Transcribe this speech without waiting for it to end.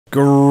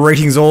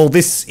Greetings all,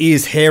 this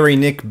is Hairy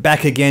Nick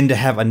back again to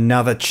have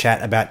another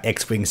chat about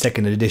X-Wing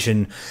 2nd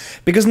Edition,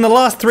 because in the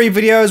last 3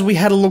 videos we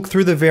had a look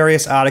through the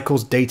various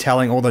articles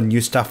detailing all the new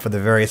stuff for the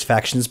various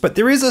factions, but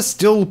there is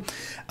still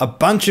a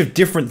bunch of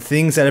different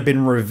things that have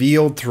been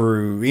revealed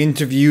through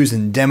interviews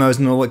and demos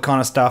and all that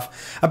kind of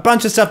stuff. A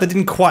bunch of stuff that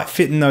didn't quite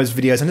fit in those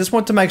videos, and I just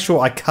want to make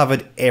sure I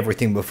covered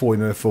everything before we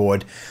move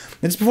forward.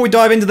 And just before we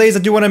dive into these, I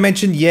do want to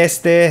mention, yes,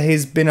 there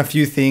has been a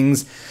few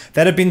things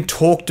that have been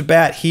talked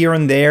about here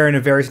and there in a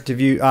various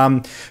interview.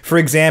 For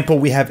example,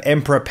 we have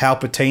Emperor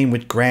Palpatine,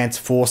 which grants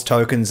Force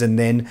tokens, and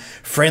then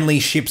friendly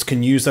ships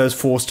can use those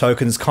Force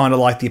tokens, kind of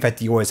like the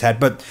effect you always had.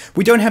 But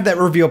we don't have that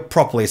revealed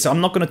properly, so I'm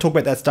not going to talk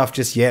about that stuff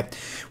just yet.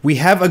 We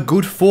have a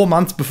good 4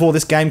 months before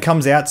this game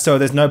comes out, so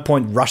there's no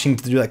point rushing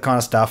to do that kind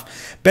of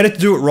stuff. Better to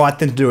do it right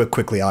than to do it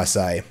quickly, I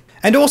say.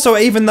 And also,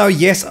 even though,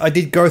 yes, I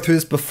did go through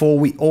this before,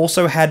 we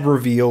also had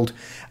revealed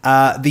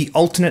the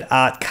alternate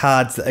art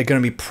cards that are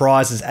going to be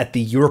prizes at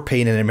the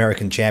European and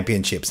American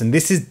Championships. And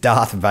this is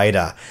Darth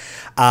Vader,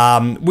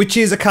 which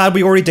is a card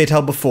we already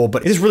detailed before,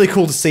 but it's really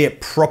cool to see it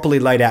properly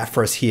laid out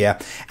for us here.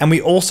 And we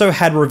also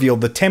had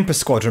revealed the Tempest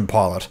Squadron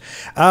pilot,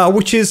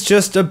 which is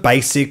just a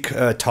basic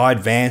TIE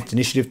Advanced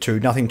Initiative 2,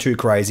 nothing too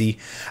crazy.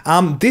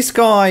 This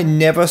guy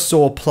never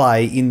saw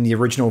play in the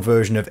original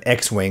version of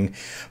X-Wing,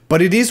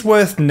 but it is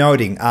worth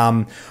noting,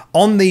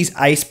 on these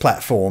Ace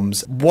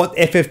platforms, what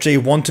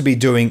FFG want to be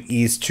doing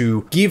is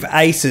to give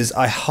Aces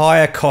a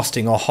higher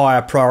costing or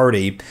higher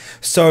priority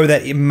so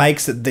that it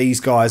makes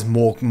these guys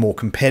more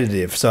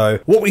competitive. So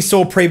what we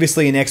saw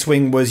previously in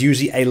X-Wing was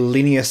usually a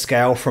linear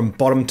scale from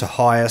bottom to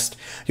highest.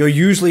 You're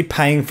usually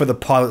paying for the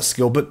pilot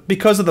skill, but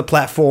because of the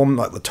platform,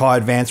 like the TIE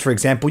Advance for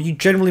example, you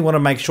generally want to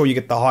make sure you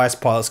get the highest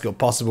pilot skill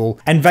possible.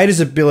 And Vader's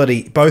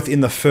ability, both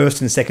in the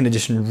 1st and 2nd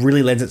edition,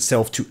 really lends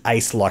itself to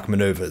Ace-like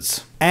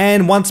maneuvers.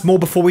 And once more,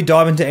 before we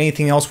dive into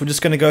anything else, we're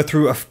just going to go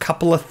through a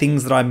couple of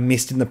things that I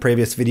missed in the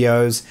previous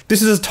videos.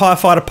 This is a TIE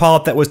Fighter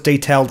pilot that was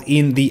detailed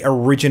in the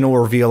original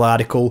reveal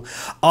article.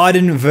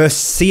 Iden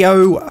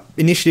Versio,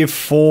 Initiative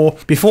 4.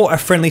 Before a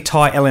friendly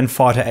TIE LN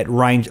fighter at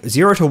range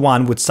 0 to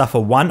 1 would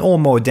suffer 1 or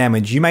more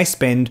damage, you may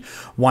spend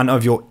 1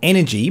 of your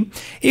energy.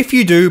 If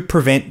you do,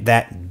 prevent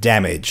that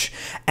damage.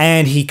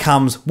 And he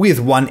comes with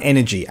 1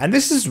 energy. And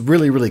this is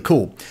really, really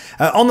cool.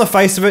 On the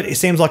face of it, it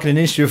seems like an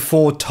Initiative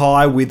 4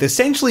 TIE with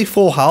essentially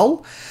 4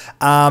 hull.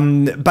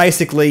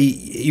 Basically,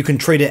 you can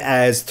treat it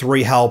as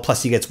 3 hull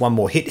plus he gets 1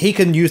 more hit. He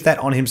can use that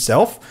on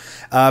himself.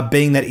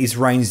 Being that is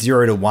range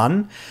 0 to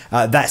 1.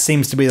 That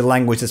seems to be the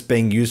language that's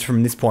being used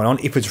from this point on.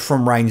 If it's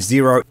from range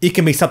 0, it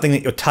can be something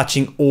that you're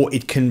touching or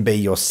it can be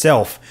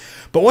yourself.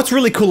 But what's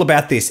really cool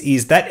about this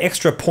is that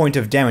extra point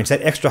of damage,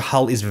 that extra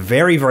hull is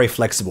very, very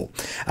flexible.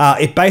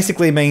 It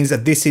basically means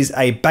that this is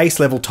a base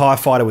level TIE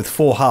fighter with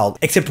 4 hull,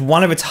 except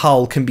one of its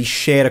hull can be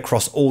shared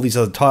across all these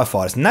other TIE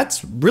fighters, and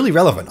that's really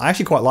relevant. I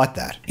actually quite like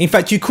that. In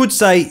fact, you could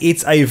say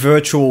it's a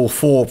virtual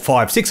 4,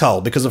 5, 6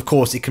 hull, because of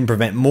course it can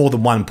prevent more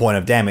than 1 point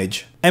of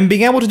damage. And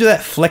being able to do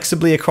that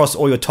flexibly across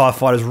all your TIE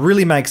fighters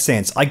really makes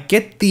sense. I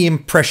get the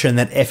impression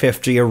that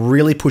FFG are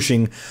really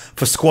pushing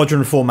for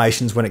squadron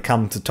formations when it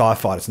comes to TIE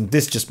fighters, and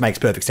this just makes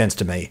perfect sense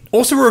to me.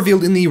 Also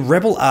revealed in the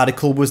Rebel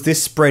article was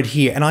this spread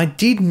here, and I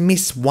did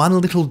miss one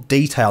little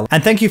detail.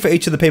 And thank you for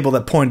each of the people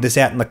that pointed this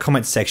out in the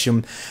comments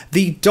section.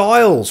 The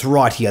dials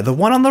right here, the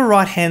one on the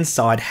right hand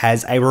side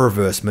has a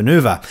reverse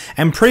maneuver.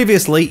 And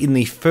previously in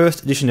the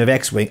 1st edition of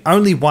X-Wing,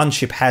 only one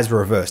ship has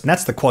reversed, and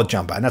that's the Quad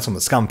Jumper, and that's on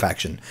the Scum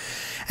faction.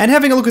 And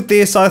having a look at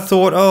this, I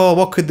thought, oh,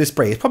 what could this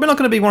be? It's probably not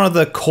going to be one of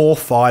the core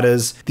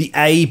fighters, the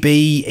A,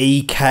 B,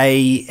 E,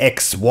 K,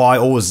 X, Y,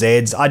 or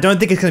Zs. I don't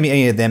think it's going to be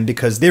any of them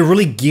because they're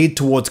really geared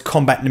towards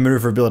combat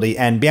maneuverability,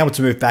 and being able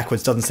to move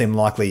backwards doesn't seem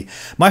likely.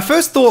 My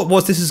first thought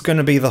was this is going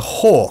to be the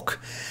Hawk.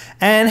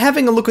 And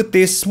having a look at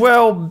this,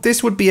 well,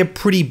 this would be a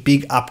pretty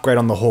big upgrade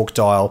on the Hawk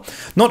dial.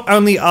 Not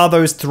only are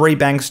those 3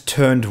 banks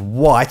turned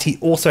white, he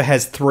also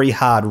has 3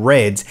 hard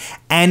reds,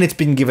 and it's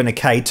been given a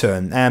K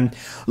turn.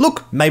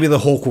 Look, maybe the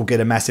Hawk will get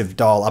a massive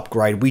dial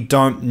upgrade. We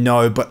don't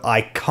know, but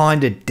I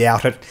kinda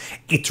doubt it.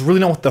 It's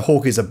really not what the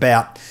Hawk is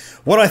about.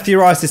 What I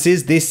theorise this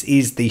is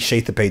the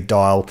Sheathipede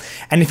dial.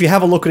 And if you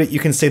have a look at it, you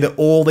can see that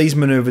all these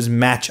maneuvers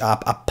match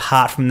up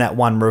apart from that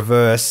one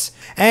reverse.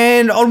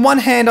 And on one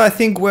hand, I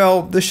think,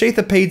 well, the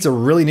Sheathipede's a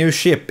really new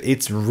ship.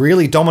 It's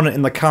really dominant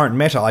in the current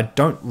meta. I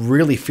don't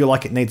really feel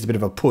like it needs a bit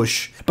of a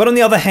push. But on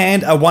the other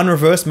hand, a 1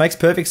 reverse makes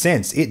perfect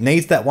sense. It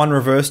needs that 1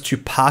 reverse to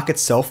park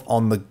itself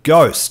on the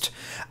Ghost.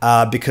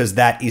 Because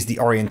that is the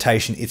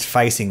orientation it's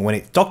facing when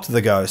it's docked to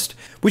the Ghost.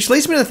 Which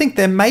leads me to think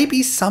there may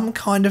be some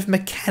kind of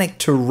mechanic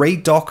to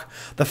redock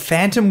the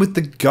Phantom with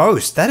the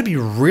Ghost. That'd be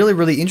really,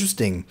 really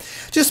interesting.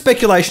 Just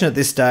speculation at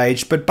this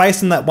stage, but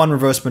based on that 1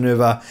 reverse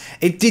maneuver,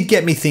 it did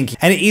get me thinking,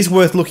 and it is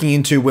worth looking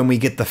into when we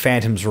get the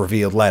Phantoms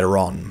revealed later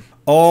on.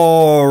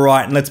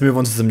 Alright, and let's move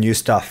on to some new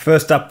stuff.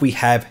 First up, we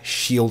have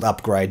Shield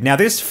Upgrade. Now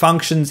this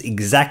functions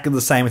exactly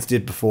the same as it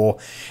did before.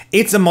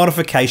 It's a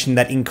modification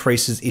that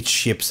increases its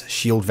ship's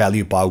shield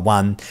value by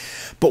 1.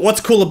 But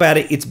what's cool about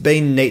it, it's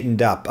been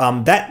neatened up.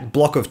 That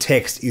block of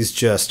text is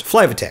just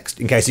flavor text,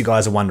 in case you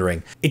guys are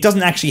wondering. It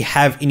doesn't actually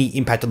have any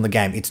impact on the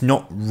game. It's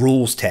not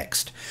rules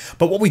text.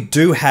 But what we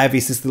do have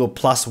is this little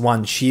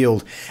 +1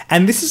 shield.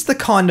 And this is the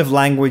kind of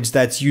language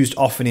that's used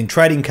often in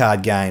trading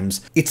card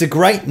games. It's a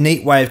great,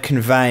 neat way of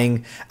conveying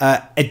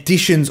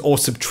additions or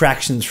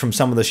subtractions from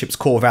some of the ship's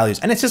core values,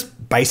 and it's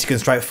just basic and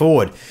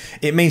straightforward.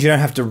 It means you don't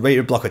have to read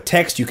a block of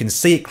text, you can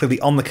see it clearly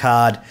on the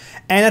card,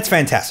 and that's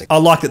fantastic. I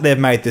like that they've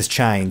made this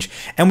change.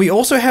 And we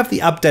also have the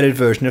updated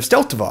version of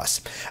Stealth Device.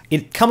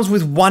 It comes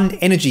with 1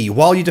 energy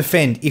while you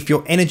defend. If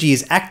your energy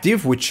is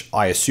active, which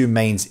I assume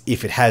means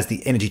if it has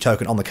the energy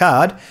token on the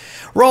card,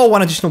 roll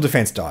 1 additional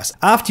defense dice.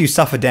 After you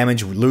suffer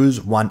damage, lose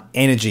 1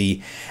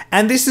 energy.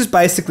 And this is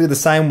basically the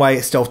same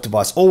way Stealth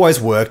Device always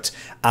worked.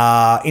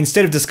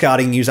 Instead of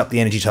discarding, use up the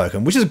energy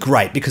token, which is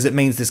great because it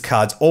means this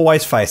card's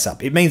always face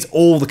up. It means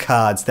all the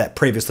cards that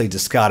previously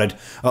discarded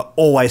are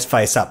always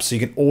face up, so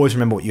you can always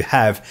remember what you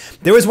have.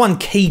 There is one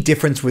key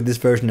difference with this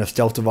version of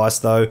Stealth Device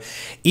though.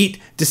 It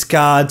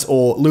discards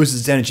or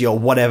loses energy or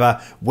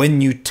whatever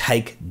when you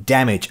take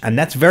damage, and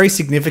that's very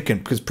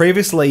significant because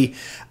previously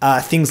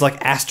things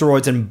like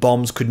asteroids and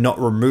bombs could not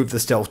remove the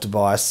Stealth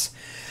Device.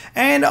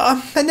 And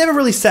that never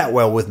really sat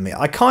well with me.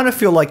 I kind of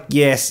feel like,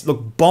 yes,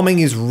 look, bombing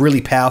is really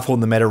powerful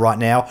in the meta right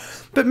now,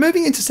 but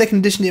moving into 2nd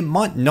edition, it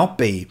might not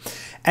be.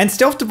 And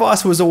Stealth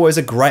Device was always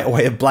a great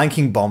way of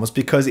blanking bombs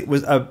because it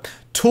was a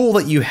tool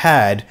that you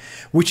had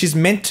which is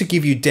meant to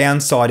give you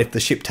downside if the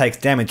ship takes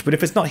damage, but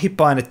if it's not hit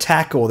by an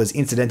attack or there's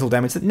incidental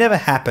damage, that never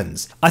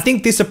happens. I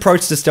think this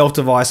approach to Stealth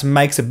Device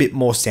makes a bit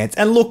more sense.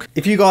 And look,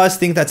 if you guys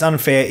think that's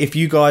unfair, if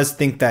you guys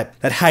think that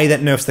hey,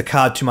 that nerfs the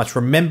card too much,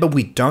 remember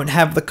we don't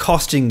have the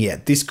costing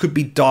yet. This could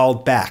be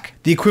dialed back.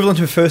 The equivalent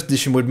of 1st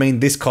edition would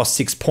mean this costs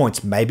 6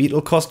 points. Maybe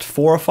it'll cost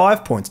 4 or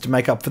 5 points to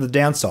make up for the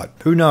downside.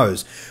 Who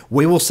knows?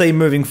 We will see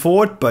moving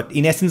forward, but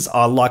in essence,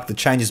 I like the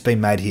changes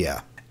being made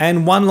here.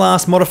 And one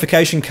last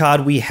modification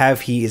card we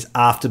have here is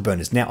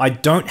Afterburners. Now, I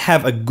don't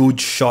have a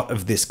good shot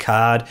of this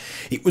card.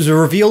 It was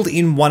revealed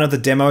in one of the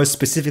demos,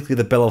 specifically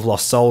the Bell of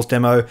Lost Souls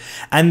demo,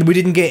 and we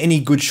didn't get any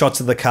good shots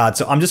of the card,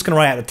 so I'm just going to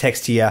write out the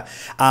text here.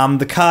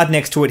 The card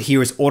next to it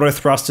here is Auto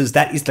Thrusters.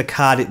 That is the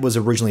card it was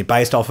originally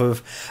based off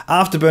of.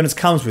 Afterburners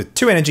comes with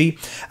 2 energy.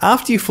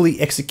 After you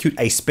fully execute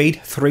a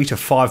speed 3 to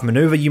 5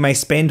 maneuver, you may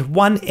spend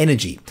 1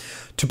 energy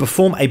to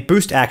perform a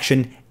boost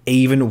action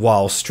even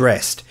while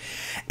stressed.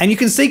 And you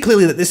can see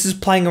clearly that this is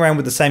playing around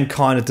with the same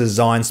kind of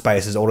design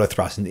space as Auto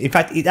Thrust. In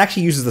fact, it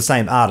actually uses the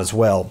same art as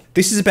well.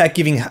 This is about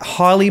giving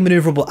highly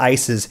maneuverable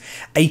aces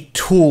a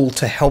tool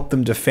to help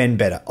them defend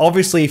better.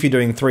 Obviously, if you're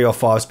doing 3 or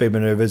 5 speed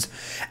maneuvers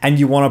and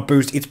you want to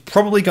boost, it's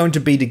probably going to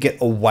be to get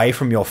away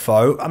from your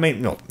foe. I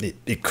mean, no,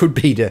 it could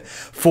be to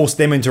force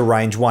them into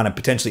range 1 and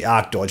potentially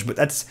arc dodge, but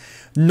that's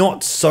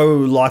not so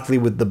likely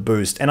with the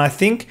boost. And I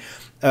think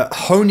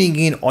honing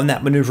in on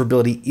that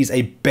maneuverability is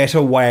a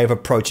better way of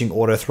approaching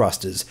Auto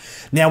Thrusters.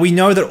 Now, we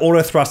know that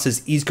Auto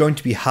Thrusters is going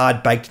to be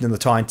hard baked into the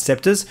TIE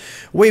Interceptors.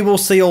 We will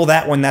see all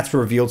that when that's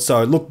revealed.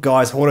 So look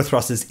guys, Auto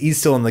Thrusters is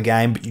still in the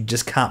game, but you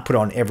just can't put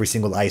on every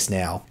single ace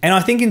now. And I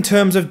think in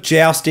terms of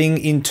jousting,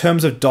 in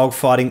terms of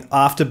dogfighting,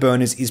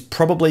 Afterburners is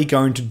probably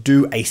going to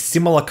do a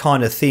similar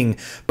kind of thing,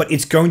 but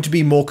it's going to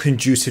be more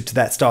conducive to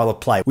that style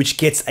of play, which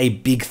gets a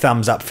big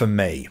thumbs up from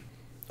me.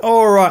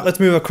 Alright, let's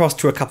move across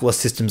to a couple of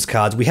systems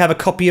cards. We have a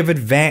copy of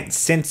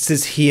Advanced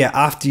Senses here.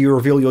 After you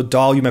reveal your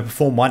dial, you may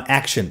perform 1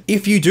 action.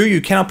 If you do, you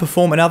cannot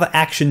perform another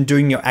action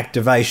during your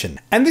activation.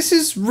 And this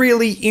is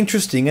really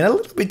interesting and a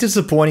little bit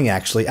disappointing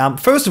actually.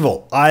 First of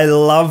all, I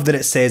love that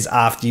it says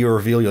after you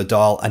reveal your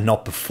dial and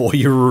not before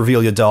you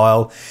reveal your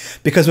dial,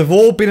 because we've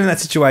all been in that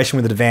situation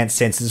with Advanced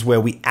Senses where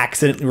we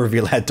accidentally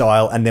reveal our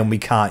dial and then we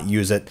can't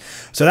use it.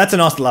 So that's a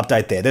nice little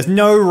update there. There's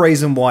no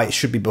reason why it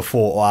should be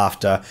before or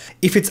after.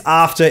 If it's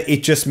after,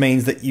 it just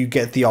means that you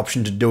get the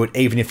option to do it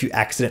even if you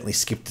accidentally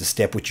skipped a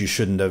step, which you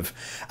shouldn't have.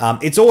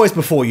 It's always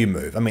before you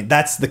move. I mean,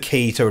 that's the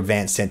key to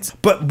Advanced Sense.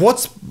 But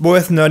what's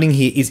worth noting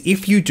here is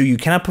if you do, you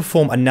cannot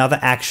perform another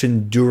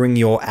action during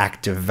your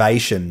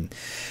activation.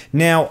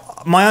 Now,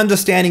 my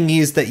understanding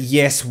is that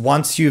yes,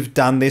 once you've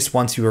done this,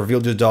 once you've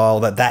revealed your dial,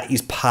 that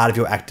is part of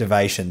your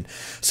activation.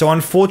 So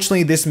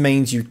unfortunately, this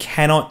means you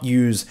cannot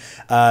use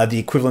the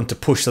equivalent to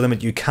push the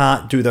limit. You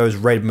can't do those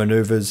red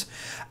maneuvers.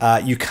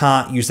 You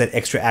can't use that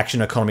extra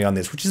action economy on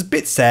this, which is a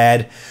bit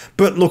sad.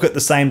 But look, at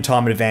the same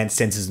time, Advanced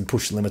Senses and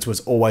push the limits was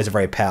always a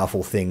very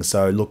powerful thing.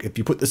 So look, if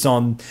you put this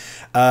on,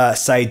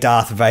 say,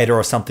 Darth Vader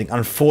or something,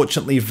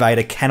 unfortunately,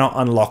 Vader cannot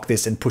unlock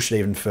this and push it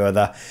even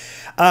further.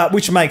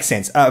 which makes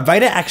sense.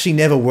 Vader actually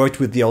never worked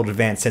with the old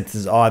advanced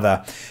sensors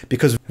either,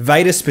 because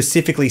Vader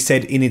specifically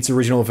said in its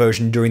original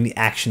version during the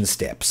action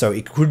step, so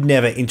it could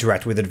never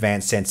interact with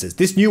advanced sensors.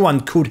 This new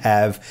one could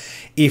have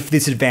if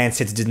this advanced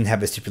sensor didn't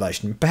have the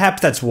stipulation.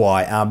 Perhaps that's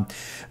why.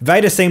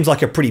 Vader seems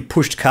like a pretty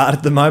pushed card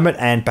at the moment,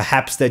 and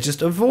perhaps they're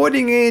just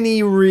avoiding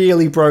any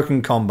really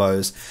broken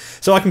combos.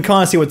 So I can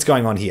kind of see what's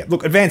going on here.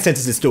 Look, advanced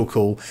sensors is still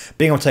cool.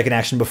 Being able to take an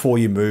action before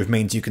you move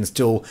means you can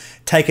still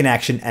take an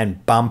action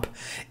and bump.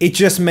 It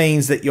just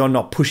means that you're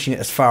not pushing it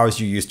as far as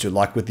you used to,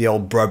 like with the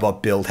old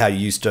Brobot build, how you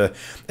used to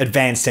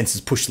advanced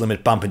sensors, push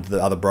limit, bump into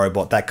the other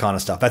Brobot, that kind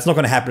of stuff. That's not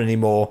going to happen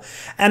anymore,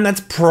 and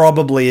that's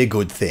probably a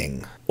good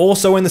thing.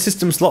 Also in the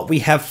system slot, we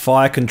have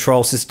fire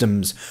control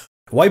systems.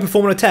 While you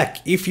perform an attack,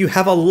 if you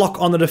have a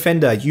lock on the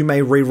defender, you may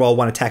reroll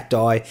one attack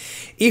die.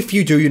 If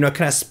you do, you're not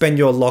going to spend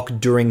your lock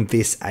during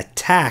this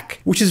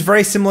attack, which is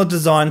very similar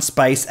design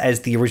space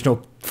as the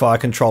original fire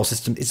control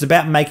system. It's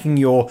about making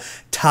your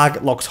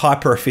target locks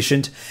hyper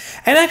efficient,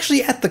 and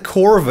actually at the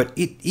core of it,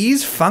 it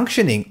is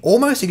functioning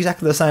almost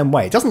exactly the same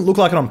way. It doesn't look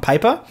like it on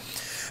paper,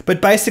 but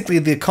basically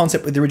the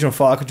concept with the original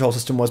fire control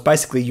system was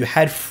basically you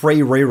had free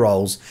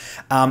rerolls.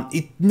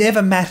 It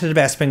never mattered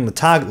about spending the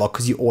target lock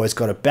because you always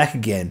got it back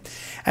again.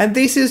 And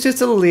this is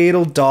just a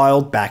little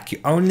dialed back. You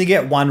only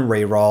get one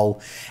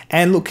reroll.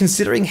 And look,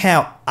 considering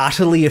how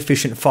utterly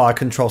efficient fire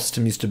control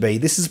system used to be,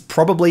 this is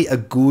probably a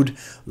good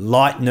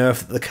light nerf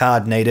that the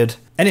card needed.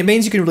 And it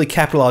means you can really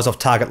capitalize off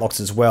target locks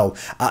as well.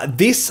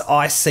 This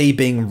I see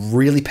being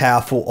really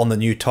powerful on the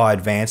new TIE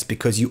Advance,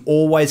 because you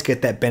always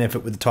get that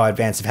benefit with the TIE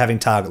Advance of having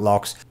target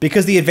locks,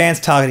 because the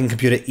advanced targeting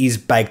computer is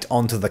baked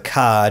onto the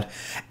card.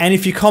 And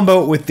if you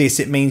combo it with this,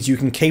 it means you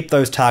can keep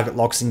those target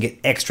locks and get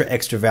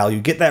extra value,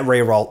 get that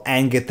reroll,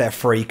 and get that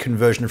free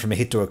conversion from a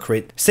hit to a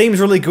crit. Seems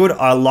really good.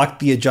 I like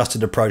the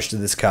adjusted approach to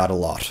this card a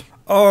lot.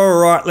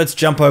 Alright, let's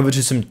jump over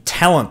to some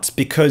talents,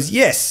 because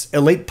yes,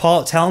 elite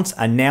pilot talents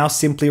are now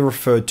simply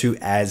referred to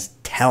as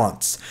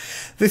talents.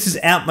 This is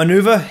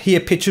Outmaneuver. Here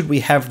pictured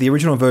we have the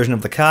original version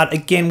of the card.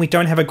 Again, we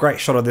don't have a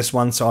great shot of this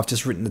one, so I've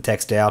just written the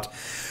text out.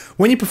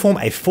 When you perform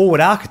a forward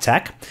arc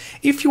attack,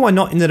 if you are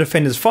not in the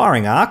defender's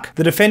firing arc,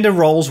 the defender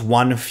rolls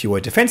one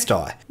fewer defense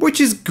die, which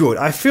is good.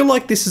 I feel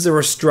like this is a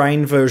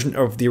restrained version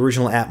of the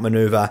original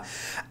Outmaneuver.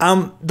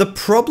 The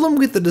problem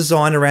with the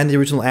design around the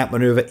original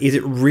Outmaneuver is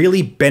it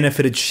really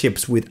benefited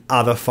ships with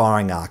other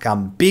firing arc.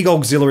 Big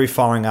auxiliary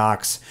firing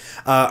arcs,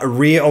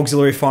 rear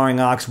auxiliary firing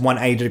arcs,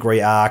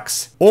 180-degree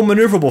arcs, or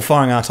maneuverable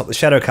firing arcs like the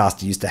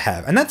Shadowcaster used to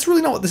have. And that's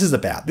really not what this is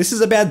about. This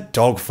is about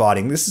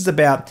dogfighting. This is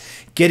about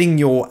getting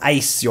your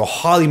ace, your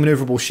highly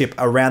maneuverable ship,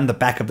 around the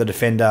back of the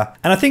defender.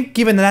 And I think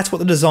given that that's what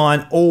the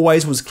design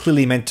always was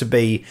clearly meant to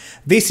be,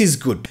 this is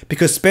good,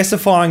 because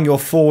specifying your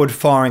forward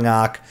firing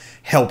arc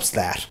helps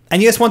that.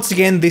 And yes, once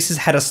again, this has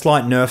had a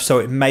slight nerf, so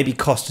it maybe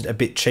costed a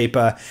bit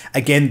cheaper.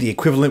 Again, the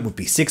equivalent would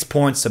be 6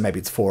 points, so maybe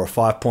it's 4 or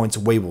 5 points,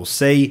 we will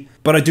see.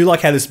 But I do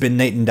like how this has been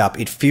neatened up.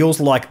 It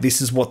feels like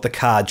this is what the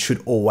card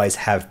should always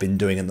have been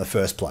doing in the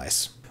first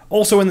place.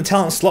 Also in the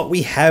talent slot,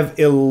 we have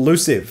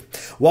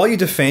Elusive. While you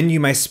defend, you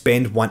may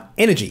spend 1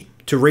 energy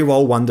to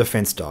reroll 1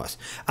 defense dice.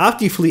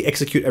 After you fully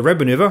execute a red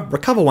maneuver,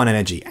 recover 1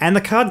 energy, and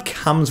the card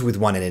comes with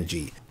 1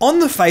 energy. On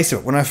the face of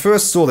it, when I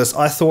first saw this,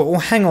 I thought, well,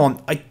 hang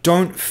on, I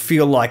don't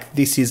feel like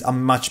this is a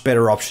much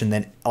better option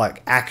than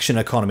like action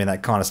economy and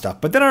that kind of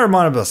stuff. But then I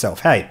reminded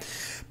myself, hey,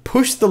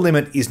 push the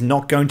limit is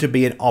not going to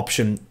be an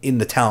option in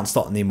the talent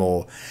slot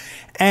anymore.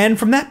 And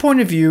from that point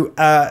of view,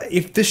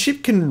 if the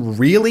ship can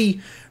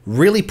really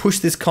push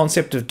this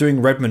concept of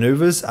doing red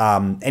maneuvers,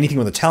 anything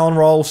with a Talon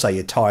roll, say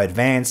your TIE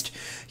Advanced,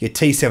 your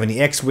T-70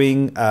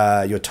 X-Wing,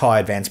 your TIE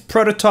Advanced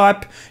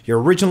Prototype,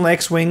 your original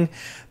X-Wing,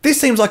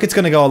 this seems like it's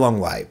going to go a long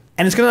way.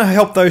 And it's going to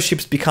help those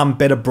ships become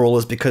better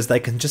brawlers because they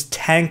can just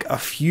tank a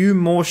few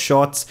more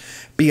shots,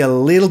 be a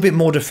little bit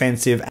more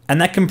defensive, and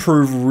that can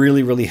prove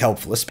really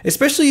helpful,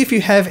 especially if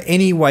you have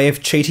any way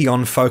of cheating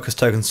on focus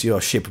tokens to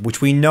your ship, which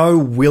we know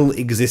will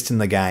exist in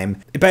the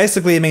game.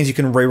 Basically, it means you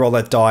can reroll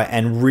that die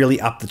and really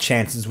up the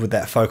chances with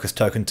that focus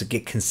token to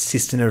get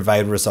consistent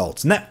evade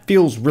results, and that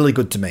feels really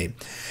good to me.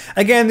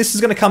 Again, this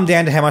is going to come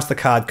down to how much the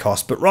card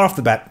costs, but right off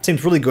the bat, it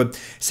seems really good.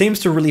 Seems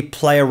to really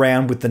play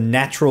around with the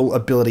natural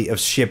ability of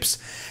ships,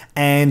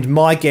 and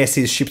my guess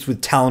is ships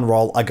with Talon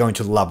roll are going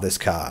to love this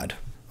card.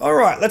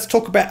 Alright, let's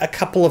talk about a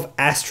couple of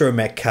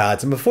Astromech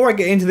cards, and before I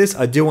get into this,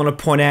 I do want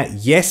to point out,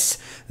 yes,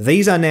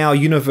 these are now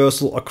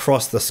universal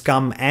across the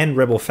Scum and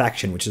Rebel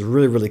faction, which is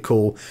really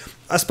cool.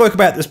 I spoke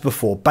about this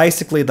before.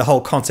 Basically, the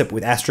whole concept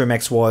with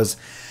Astromechs was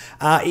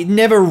it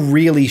never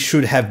really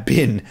should have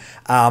been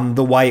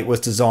the way it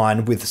was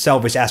designed, with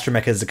Salvage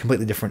Astromech as a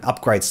completely different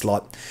upgrade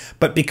slot.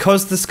 But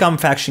because the Scum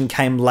faction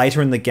came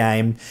later in the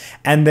game,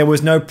 and there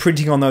was no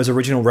printing on those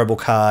original Rebel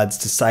cards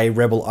to say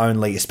Rebel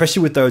only,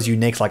 especially with those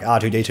uniques like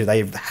R2-D2,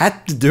 they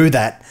had to do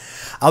that.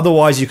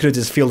 Otherwise, you could have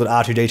just fielded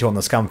R2-D2 on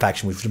the Scum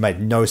faction, which would have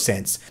made no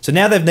sense. So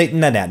now they've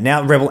neatened that out.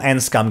 Now Rebel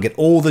and Scum get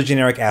all the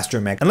generic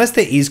Astromech. Unless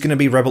there is going to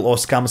be Rebel or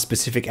Scum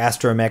specific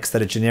Astromechs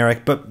that are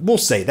generic, but we'll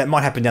see. That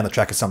might happen down the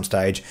track at some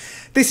stage.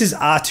 This is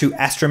R2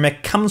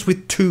 Astromech, comes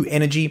with 2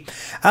 energy.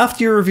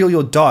 After you reveal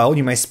your dial,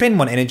 you may spend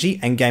 1 energy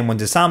and gain 1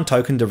 disarm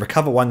token to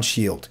recover 1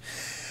 shield.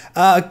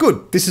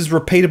 Good. This is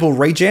repeatable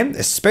regen,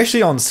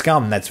 especially on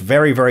Scum. That's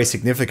very, very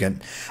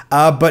significant.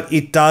 But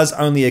it does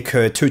only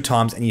occur 2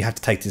 times and you have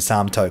to take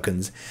disarm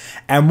tokens.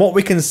 And what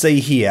we can see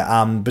here,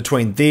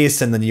 between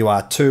this and the new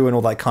R2 and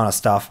all that kind of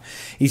stuff,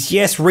 is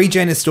yes,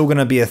 regen is still going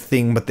to be a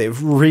thing, but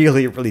they've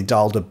really, really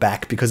dialed it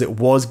back because it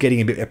was getting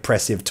a bit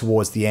oppressive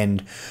towards the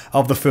end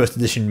of the first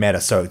edition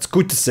meta. So it's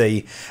good to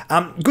see.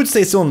 Good to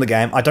see it's still in the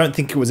game. I don't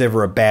think it was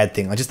ever a bad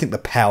thing. I just think the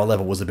power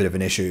level was a bit of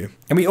an issue.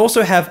 And we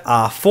also have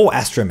R4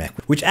 Astromech,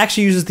 which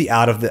actually uses the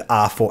art of the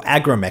R4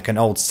 Agromech, an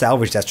old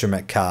salvaged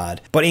Astromech card,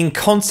 but in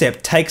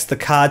concept takes the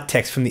card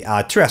text from the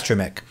R2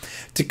 Astromech.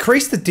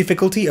 Decrease the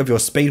difficulty of your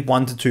speed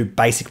 1 to 2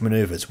 basic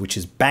maneuvers, which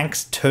is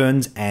banks,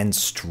 turns, and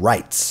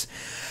straights.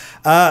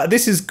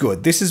 This is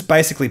good. This is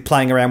basically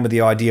playing around with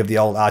the idea of the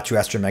old R2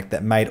 Astromech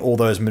that made all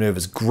those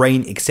maneuvers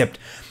green, except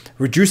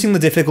reducing the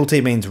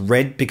difficulty means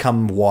red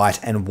become white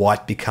and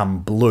white become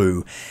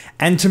blue.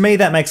 And to me,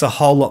 that makes a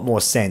whole lot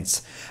more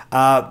sense.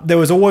 There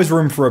was always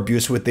room for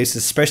abuse with this,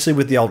 especially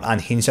with the old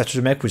Unhinged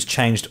Astromech, which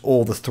changed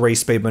all the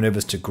 3-speed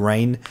maneuvers to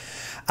green.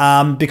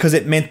 Because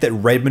it meant that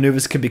red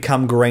maneuvers could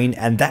become green,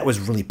 and that was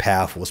really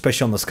powerful,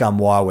 especially on the Scum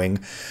Y-Wing.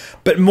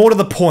 But more to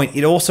the point,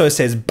 it also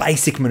says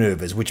basic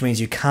maneuvers, which means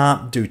you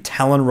can't do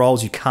Talon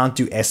rolls, you can't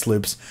do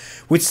S-loops,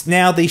 which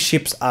now these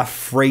ships are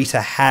free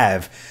to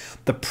have.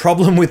 The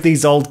problem with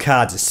these old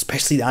cards,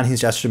 especially the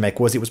Unhinged Astromech,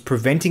 was it was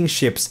preventing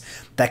ships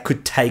that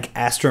could take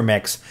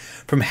Astromechs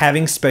from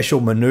having special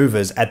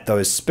maneuvers at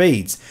those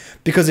speeds.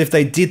 Because if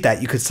they did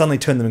that, you could suddenly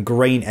turn them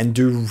green and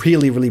do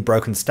really, really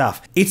broken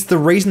stuff. It's the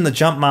reason the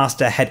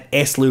Jumpmaster had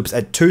S-loops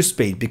at 2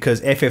 speed,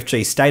 because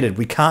FFG stated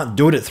we can't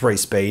do it at 3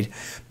 speed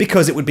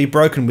because it would be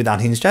broken with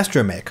Unhinged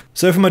Astromech.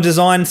 So from a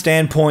design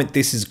standpoint,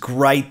 this is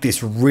great.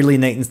 This really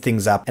neatens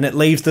things up, and it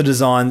leaves the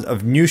designs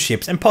of new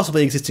ships and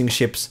possibly existing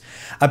ships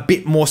a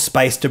bit more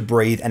space to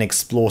breathe and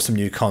explore some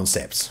new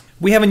concepts.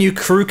 We have a new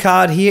crew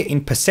card here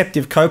in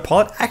Perceptive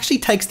Copilot. Actually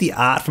takes the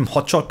art from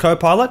Hotshot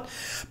Copilot,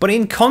 but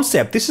in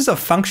concept, this is a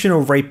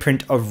functional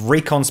reprint of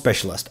Recon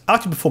Specialist.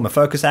 After you perform a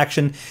focus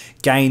action,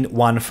 gain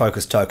 1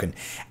 focus token.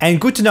 And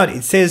good to note,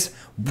 it says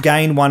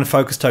gain 1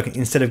 focus token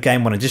instead of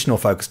gain 1 additional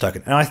focus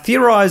token. And I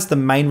theorize the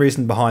main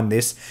reason behind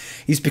this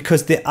is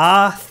because there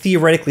are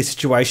theoretically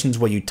situations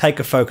where you take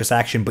a focus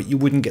action, but you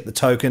wouldn't get the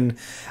token.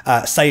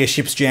 Say your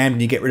ship's jammed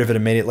and you get rid of it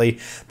immediately.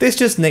 This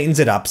just neatens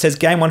it up. Says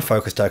gain 1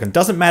 focus token.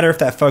 Doesn't matter if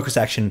that focus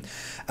action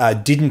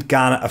didn't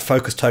garner a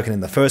focus token in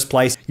the first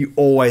place. You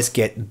always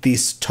get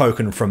this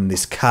token from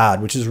this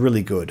card, which is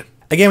really good.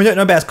 Again, we don't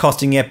know about its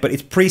costing yet, but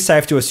it's pretty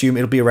safe to assume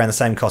it'll be around the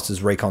same cost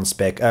as Recon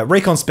Spec.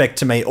 Recon Spec,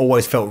 to me,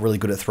 always felt really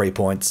good at 3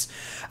 points.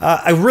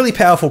 A really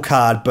powerful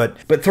card, but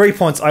 3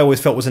 points I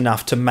always felt was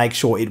enough to make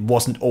sure it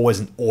wasn't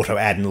always an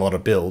auto-add in a lot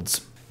of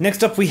builds.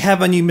 Next up, we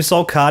have a new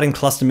missile card in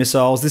Cluster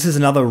Missiles. This is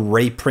another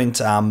reprint,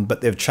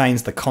 but they've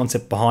changed the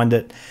concept behind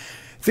it.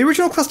 The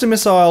original Cluster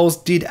Missiles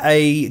did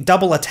a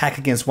double attack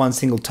against 1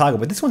 single target,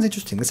 but this one's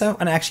interesting. This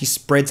one actually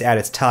spreads out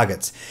its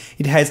targets.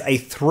 It has a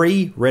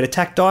 3 red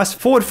attack dice,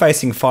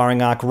 forward-facing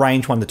firing arc,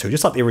 range 1 to 2,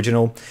 just like the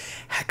original.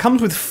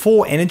 Comes with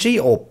 4 energy,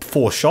 or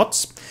 4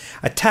 shots.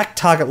 Attack,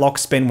 target lock,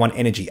 spend 1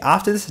 energy.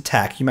 After this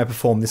attack, you may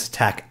perform this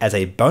attack as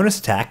a bonus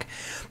attack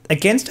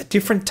against a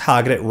different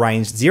target at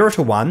range 0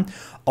 to 1,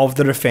 of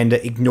the defender,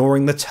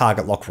 ignoring the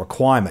target lock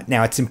requirement.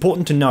 Now, it's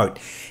important to note,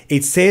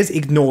 it says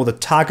ignore the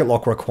target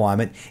lock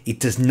requirement. It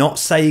does not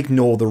say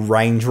ignore the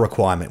range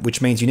requirement,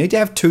 which means you need to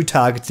have 2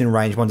 targets in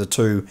range 1 to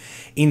 2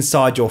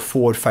 inside your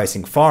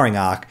forward-facing firing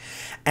arc.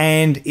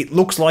 And it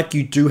looks like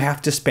you do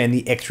have to spend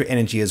the extra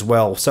energy as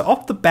well. So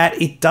off the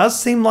bat, it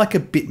does seem like a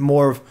bit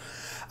more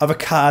of a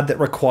card that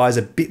requires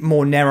a bit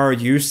more narrow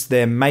use.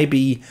 There may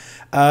be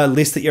a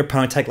list that your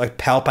opponent take, like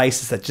Palp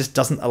Aces, that just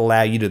doesn't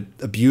allow you to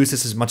abuse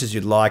this as much as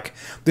you'd like.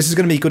 This is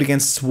going to be good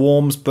against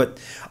swarms,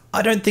 but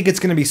I don't think it's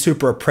going to be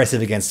super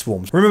oppressive against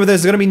swarms. Remember,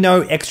 there's going to be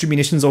no extra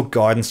munitions or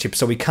guidance chips,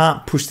 so we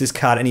can't push this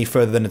card any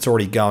further than it's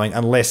already going,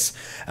 unless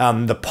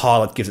the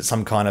pilot gives it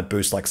some kind of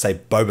boost, like,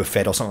 say, Boba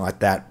Fett or something like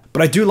that.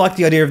 But I do like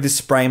the idea of this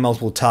spraying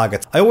multiple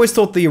targets. I always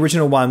thought the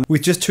original one,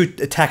 with just 2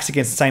 attacks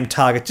against the same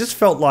target, just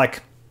felt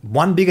like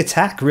one big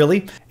attack,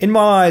 really. In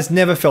my eyes,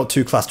 never felt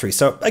too clustery.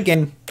 So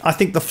again, I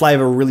think the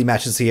flavor really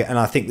matches here, and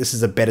I think this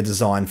is a better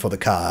design for the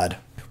card.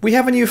 We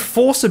have a new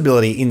Force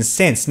ability in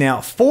Sense. Now,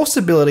 Force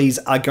abilities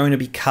are going to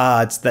be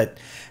cards that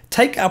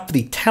take up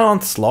the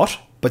talent slot,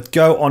 but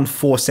go on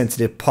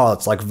Force-sensitive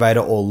pilots like Vader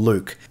or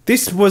Luke.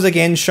 This was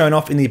again shown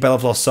off in the Battle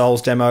of Lost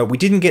Souls demo. We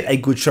didn't get a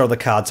good shot of the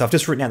card, so I've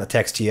just written out the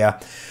text here.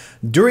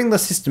 During the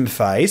system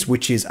phase,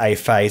 which is a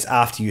phase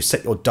after you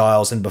set your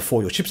dials and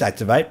before your ships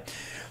activate,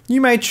 you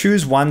may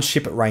choose one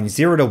ship at range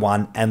 0 to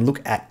 1 and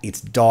look at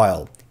its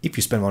dial. If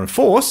you spend 1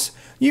 Force,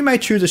 you may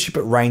choose a ship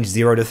at range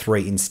 0 to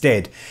 3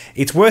 instead.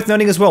 It's worth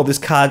noting as well, this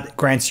card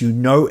grants you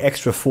no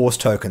extra Force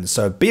tokens,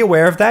 so be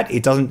aware of that.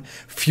 It doesn't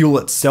fuel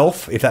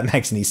itself, if that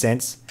makes any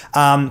sense.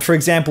 For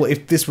example,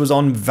 if this was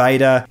on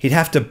Vader, he'd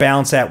have to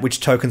balance out which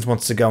tokens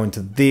wants to go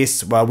into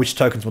this, well, which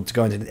tokens want to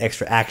go into the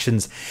extra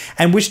actions,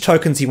 and which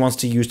tokens he wants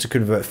to use to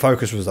convert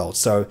focus results.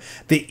 So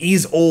there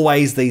is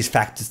always these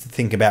factors to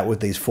think about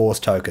with these Force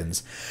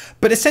tokens.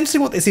 But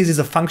essentially what this is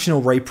a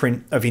functional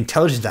reprint of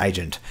Intelligence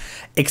Agent,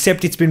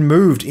 except it's been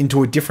moved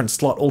into a different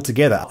slot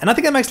altogether. And I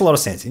think that makes a lot of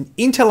sense.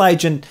 Intel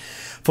Agent,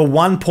 for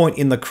one point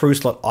in the crew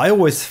slot, I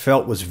always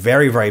felt was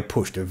very, very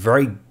pushed, a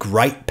very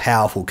great,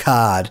 powerful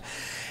card.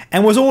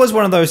 And was always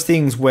one of those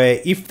things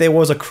where if there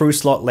was a crew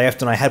slot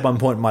left and I had 1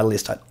 point in my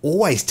list, I'd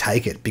always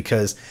take it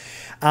because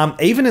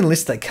even in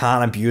lists that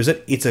can't abuse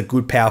it, it's a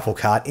good, powerful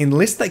card. In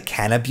lists that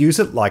can abuse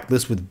it, like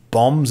lists with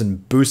bombs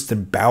and boosts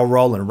and barrel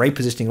roll and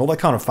repositioning, all that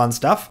kind of fun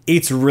stuff,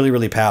 it's really,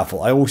 really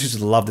powerful. I always used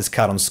to love this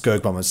card on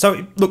Skirk Bombers.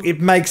 So look,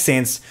 it makes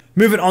sense.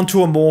 Move it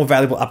onto a more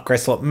valuable upgrade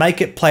slot, make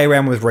it play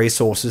around with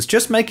resources,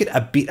 just make it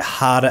a bit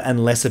harder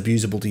and less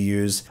abusable to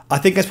use. I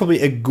think that's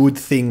probably a good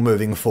thing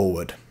moving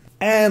forward.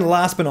 And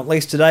last but not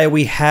least today,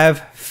 we have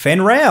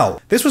Fenn Rau.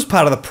 This was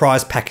part of the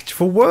prize package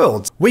for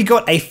Worlds. We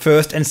got a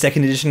 1st and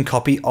 2nd edition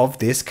copy of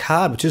this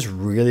card, which is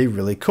really,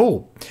 really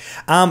cool.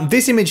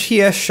 This image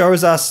here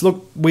shows us,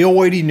 look, we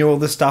already knew all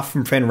this stuff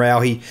from Fenn Rau.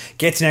 He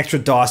gets an extra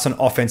dice on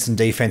offense and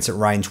defense at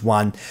range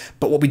 1,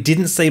 but what we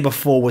didn't see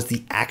before was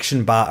the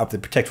action bar of the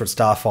Protectorate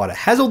Starfighter. It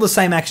has all the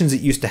same actions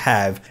it used to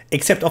have,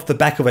 except off the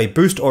back of a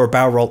boost or a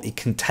barrel roll, it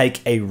can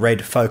take a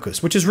red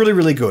focus, which is really,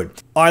 really good.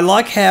 I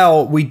like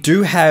how we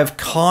do have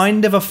kind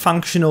of a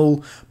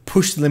functional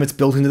push limits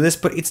built into this,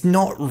 but it's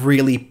not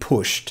really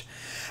pushed.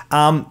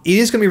 It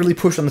is going to be really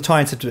pushed on the TIE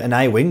Interceptor and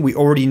A-Wing. We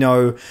already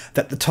know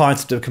that the TIE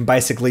Interceptor can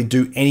basically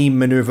do any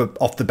maneuver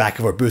off the back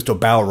of a boost or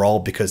barrel roll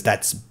because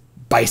that's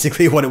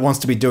basically what it wants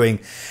to be doing.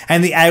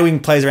 And the A-Wing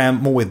plays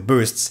around more with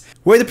boosts,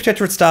 where the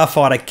Protectorate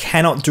Starfighter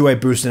cannot do a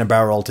boost and a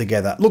barrel roll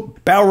together.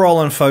 Look, barrel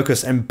roll and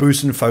focus and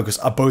boost and focus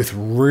are both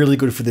really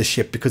good for this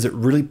ship because it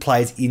really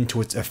plays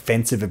into its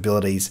offensive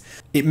abilities.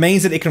 It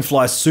means that it can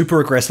fly super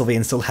aggressively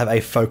and still have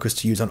a focus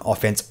to use on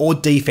offense or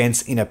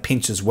defense in a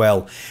pinch as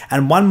well.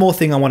 And one more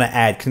thing I want to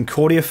add,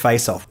 Concordia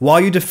Face-Off.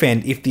 While you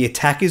defend, if the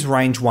attack is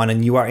range 1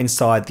 and you are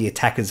inside the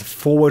attacker's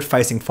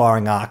forward-facing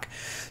firing arc,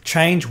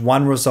 change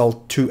one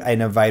result to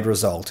an evade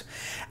result.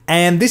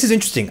 And this is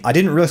interesting. I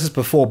didn't realize this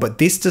before, but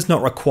this does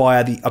not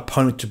require the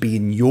opponent to be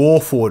in your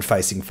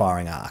forward-facing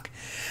firing arc.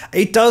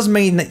 It does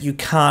mean that you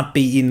can't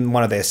be in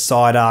one of their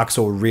side arcs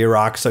or rear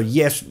arcs, so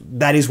yes,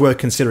 that is worth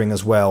considering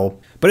as well.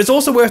 But it's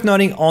also worth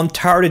noting on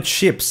turreted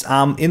ships,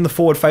 in the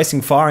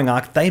forward-facing firing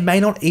arc, they may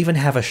not even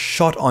have a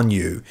shot on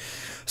you.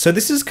 So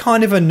this is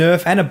kind of a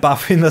nerf and a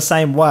buff in the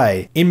same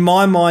way. In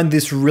my mind,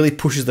 this really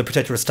pushes the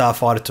Protectorate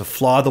Starfighter to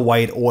fly the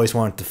way it always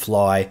wanted to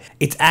fly.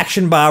 Its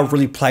action bar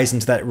really plays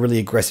into that really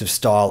aggressive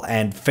style,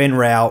 and Fenn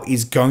Rau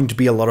is going to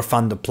be a lot of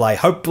fun to play.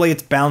 Hopefully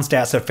it's balanced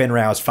out so Fenn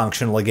Rau is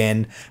functional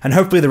again, and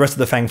hopefully the rest of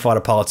the Fang Fighter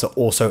pilots are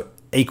also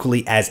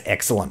equally as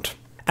excellent.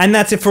 And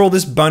that's it for all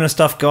this bonus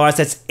stuff, guys.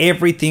 That's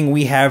everything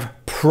we have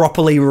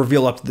properly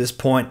revealed up to this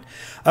point.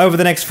 Over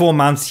the next 4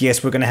 months,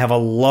 yes, we're going to have a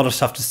lot of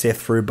stuff to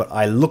sift through, but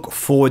I look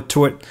forward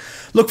to it.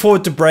 Look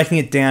forward to breaking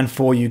it down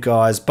for you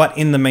guys. But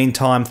in the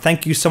meantime,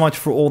 thank you so much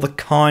for all the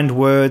kind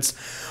words,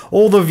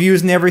 all the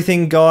views and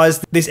everything,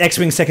 guys. This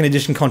X-Wing 2nd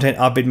edition content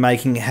I've been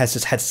making has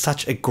just had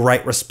such a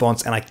great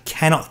response, and I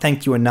cannot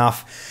thank you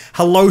enough.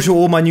 Hello to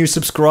all my new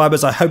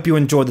subscribers. I hope you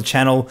enjoyed the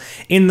channel.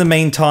 In the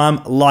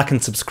meantime, like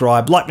and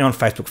subscribe. Like me on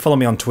Facebook, follow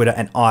me on Twitter,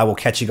 and I will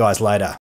catch you guys later.